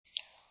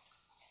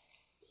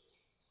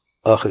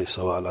آخری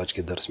سوال آج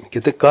کے درس میں،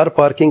 کہتے کار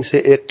پارکنگ سے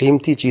ایک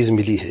قیمتی چیز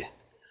ملی ہے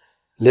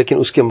لیکن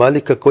اس کے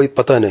مالک کا کوئی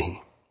پتہ نہیں،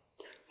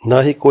 نہ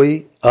ہی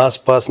کوئی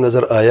آس پاس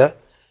نظر آیا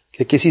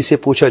کہ کسی سے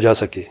پوچھا جا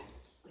سکے،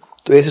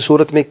 تو ایسی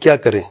صورت میں کیا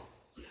کریں؟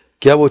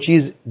 کیا وہ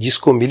چیز جس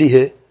کو ملی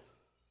ہے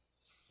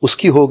اس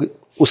کی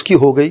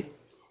ہو گئی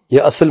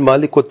یا اصل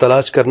مالک کو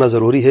تلاش کرنا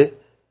ضروری ہے،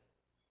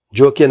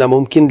 جو کہ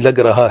ناممکن لگ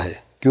رہا ہے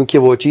کیونکہ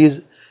وہ چیز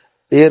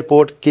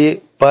ایئرپورٹ کے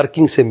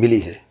پارکنگ سے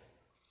ملی ہے؟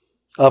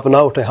 آپ نہ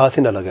اٹھیں، ہاتھ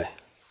ہی نہ لگائیں۔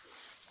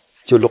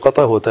 جو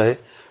لقطہ ہوتا ہے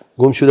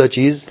گمشدہ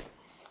چیز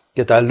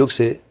کے تعلق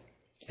سے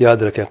یاد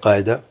رکھیں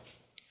قاعدہ،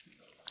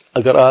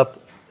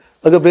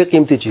 اگر بے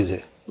قیمتی چیز ہے،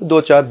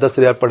 2 4 10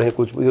 ریال پڑھیں،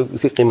 کچھ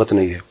اس کی قیمت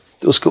نہیں ہے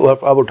تو اس کو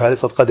آپ اٹھا لیں،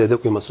 صدقہ دے دیں،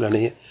 کوئی مسئلہ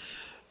نہیں ہے۔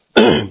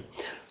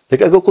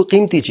 لیکن اگر کوئی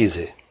قیمتی چیز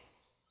ہے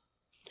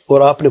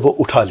اور آپ نے وہ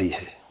اٹھا لی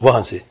ہے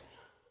وہاں سے،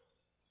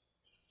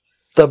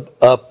 تب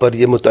آپ پر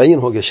یہ متعین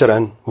ہو گیا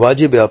شرعاً،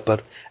 واجب ہے آپ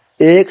پر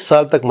 1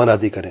 سال تک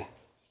منادی کریں،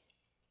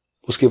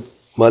 اس کے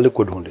مالک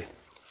کو ڈھونڈیں،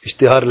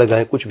 اشتہار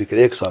لگائیں، کچھ بھی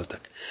کریں 1 سال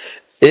تک۔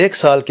 1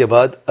 سال کے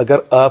بعد اگر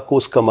آپ کو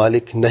اس کا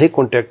مالک نہیں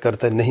کانٹیکٹ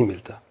کرتا، نہیں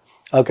ملتا،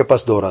 آپ کے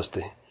پاس 2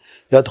 راستے ہیں،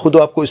 یا تو خود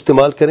آپ کو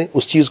استعمال کریں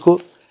اس چیز کو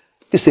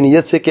اس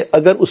نیت سے کہ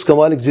اگر اس کا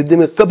مالک ضد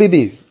میں کبھی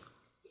بھی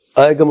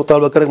آئے گا،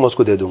 مطالبہ کرے گا، میں اس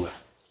کو دے دوں گا،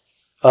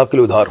 آپ کے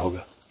لیے ادھار ہوگا،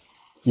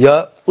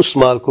 یا اس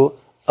مال کو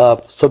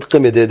آپ صدقے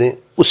میں دے دیں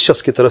اس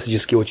شخص کی طرف سے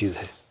جس کی وہ چیز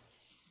ہے۔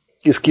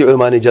 اس کی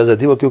علماء نے اجازت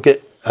دی، وہ کیونکہ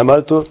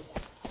عمل تو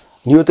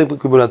نیت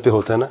کی بنیاد پہ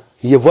ہوتا ہے نا،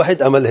 یہ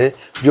واحد عمل ہے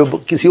جو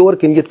کسی اور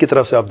کی نیت کی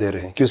طرف سے آپ دے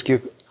رہے ہیں کہ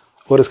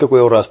اس کا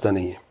کوئی اور راستہ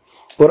نہیں ہے،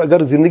 اور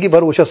اگر زندگی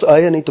بھر وہ شخص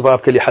آیا نہیں تو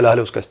آپ کے لیے حلال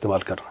ہے اس کا استعمال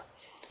کرنا،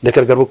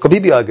 لیکن اگر وہ کبھی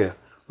بھی آ گیا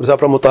اور سے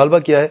آپ نے مطالبہ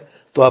کیا ہے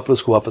تو آپ نے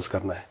اس کو واپس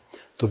کرنا ہے۔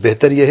 تو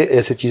بہتر یہ ہے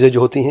ایسی چیزیں جو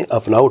ہوتی ہیں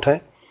آپ نہ اٹھائیں،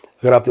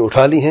 اگر آپ نے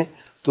اٹھا لی ہیں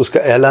تو اس کا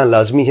اعلان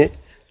لازمی ہے۔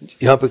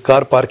 یہاں پہ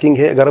کار پارکنگ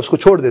ہے، اگر آپ اس کو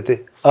چھوڑ دیتے،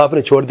 آپ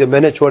نے چھوڑ دیا، میں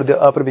نے چھوڑ دیا،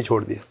 آپ نے بھی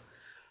چھوڑ دیا،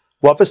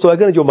 واپس تو آئے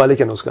گا نا جو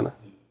مالک ہے نا اس کا نا۔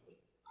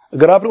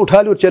 اگر آپ نے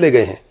اٹھا لی اور چلے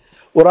گئے ہیں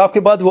اور آپ کے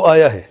بعد وہ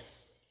آیا ہے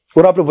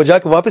اور آپ نے وجہ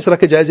کے واپس رکھ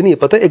کے جائز نہیں ہے،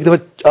 پتہ ہے ایک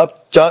دفعہ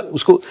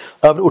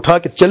آپ نے اٹھا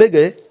کے چلے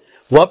گئے،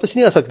 واپس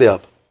نہیں آ سکتے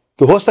آپ،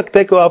 کہ ہو سکتا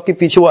ہے کہ آپ کے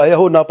پیچھے وہ آیا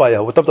ہو، نہ پایا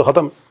ہو، تب تو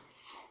ختم۔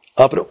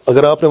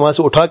 اگر آپ نے وہاں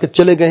سے اٹھا کے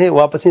چلے گئے ہیں،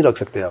 واپس نہیں رکھ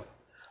سکتے آپ۔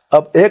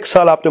 اب 1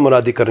 سال آپ نے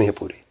منادی کرنی ہے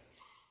پوری،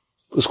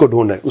 اس کو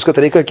ڈھونڈنا ہے۔ اس کا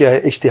طریقہ کیا ہے؟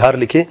 اشتہار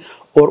لکھیں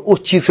اور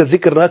اس چیز سے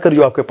ذکر نہ کر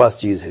جو آپ کے پاس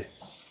چیز ہے۔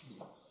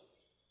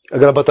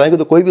 اگر آپ بتائیں گے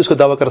تو کوئی بھی اس کو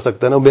دعویٰ کر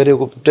سکتا ہے نا، میرے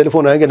کو ٹیلی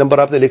فون آئیں گے، نمبر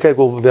آپ نے لکھا ہے،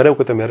 وہ میرے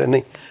کو تو میرے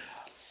نہیں،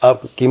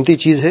 آپ قیمتی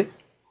چیز ہے،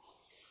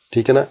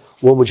 ٹھیک ہے نا،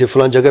 وہ مجھے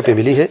فلاں جگہ پہ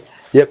ملی ہے،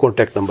 یا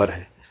کانٹیکٹ نمبر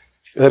ہے۔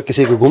 اگر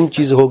کسی کی گم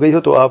چیز ہو گئی ہو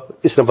تو آپ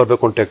اس نمبر پہ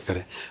کانٹیکٹ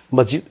کریں۔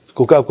 مسجد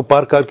کیونکہ آپ کو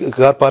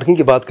کار پارکنگ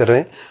کی بات کر رہے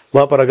ہیں،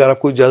 وہاں پر اگر آپ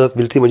کو اجازت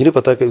ملتی، مجھے نہیں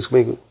پتا کہ اس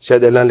میں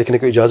شاید اعلان لکھنے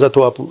کی اجازت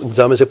ہو، آپ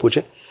انتظامیہ سے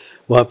پوچھیں،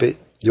 وہاں پہ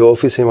جو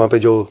آفس ہے، وہاں پہ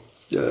جو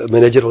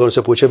مینیجر وغیرہ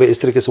سے پوچھیں، بھائی اس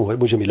طریقے سے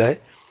مجھے ملا ہے،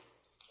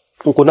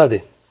 ان کو نہ دیں،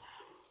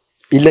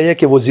 الا یہ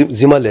کہ وہ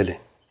ذمہ لے لیں،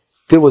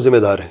 پھر وہ ذمہ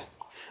دار ہیں،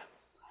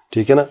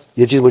 ٹھیک ہے نا،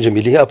 یہ چیز مجھے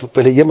ملی ہے۔ آپ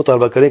پہلے یہ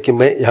مطالبہ کریں کہ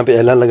میں یہاں پہ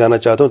اعلان لگانا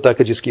چاہتا ہوں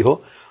تاکہ جس کی ہو،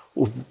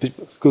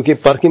 کیونکہ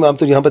پارکنگ میں عام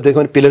طور یہاں پہ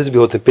دیکھو پلرز بھی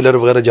ہوتے ہیں، پلر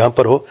وغیرہ جہاں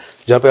پر ہو،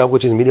 جہاں پہ آپ کو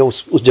چیز ملی ہے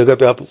اس جگہ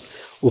پہ آپ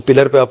وہ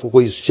پلر پہ آپ کو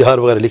کوئی اشتہار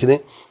وغیرہ لکھ دیں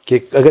کہ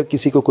اگر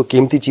کسی کو کوئی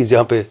قیمتی چیز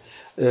یہاں پہ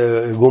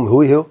گم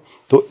ہوئی ہو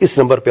تو اس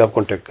نمبر پہ آپ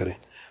کانٹیکٹ کریں۔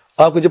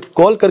 آپ کو جب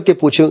کال کر کے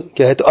پوچھیں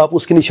کیا ہے تو آپ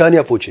اس کی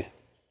نشانیاں پوچھیں،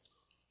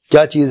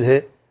 کیا چیز ہے،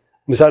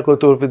 مثال کے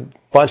طور پہ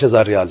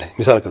 5000 ریال ہے،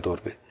 مثال کے طور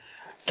پہ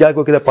کیا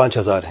کوئی کہتا ہے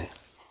 5000 ہیں،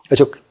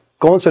 اچھا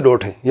کون سے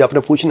نوٹ ہیں، یہ آپ نے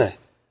پوچھنا ہے۔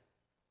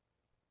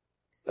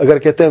 اگر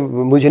کہتے ہیں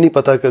مجھے نہیں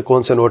پتا کہ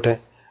کون سے نوٹ ہیں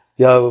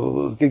یا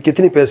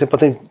کتنی پیسے،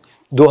 پتہ نہیں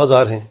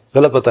 2000 ہیں،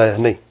 غلط بتایا،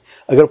 نہیں،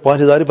 اگر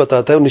 5000 ہی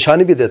بتاتا ہے اور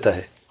نشانی بھی دیتا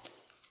ہے،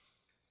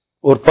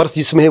 اور پرس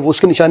جس میں ہے وہ اس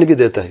کی نشانی بھی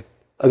دیتا ہے،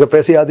 اگر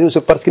پیسے یاد نہیں اسے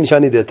پرس کی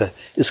نشانی دیتا ہے،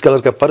 اس کلر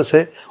کا پرس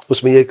ہے،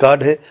 اس میں یہ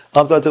کارڈ ہے،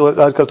 عام طور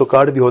سے آج کل تو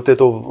کارڈ بھی ہوتے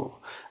تو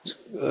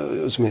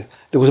اس میں،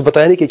 لیکن اسے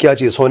بتایا نہیں کہ کیا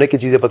چیز، سونے کی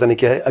چیزیں پتہ نہیں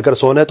کیا ہے، اگر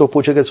سونا ہے تو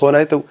پوچھے کہ سونا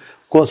ہے تو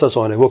کون سا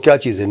سونا ہے، وہ کیا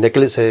چیز ہے،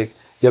 نیکلس ہے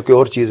یا کوئی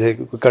اور چیز ہے،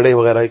 کڑے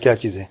وغیرہ ہے، کیا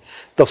چیز ہے،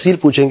 تفصیل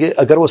پوچھیں گے۔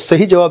 اگر وہ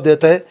صحیح جواب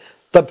دیتا ہے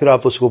تب پھر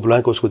آپ اس کو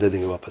بلائیں کہ اس کو دے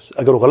دیں گے واپس،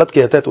 اگر وہ غلط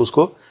کہتا ہے تو اس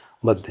کو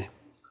مت دیں۔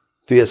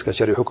 تو یہ اس کا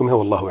شرعی حکم ہے،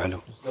 واللہ اعلم۔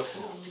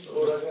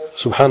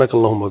 سبحانک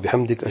اللہم و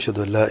بحمدک، اشہد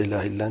ان لا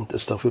الہ الا انت،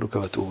 استغفرک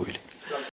و اتوب الیک۔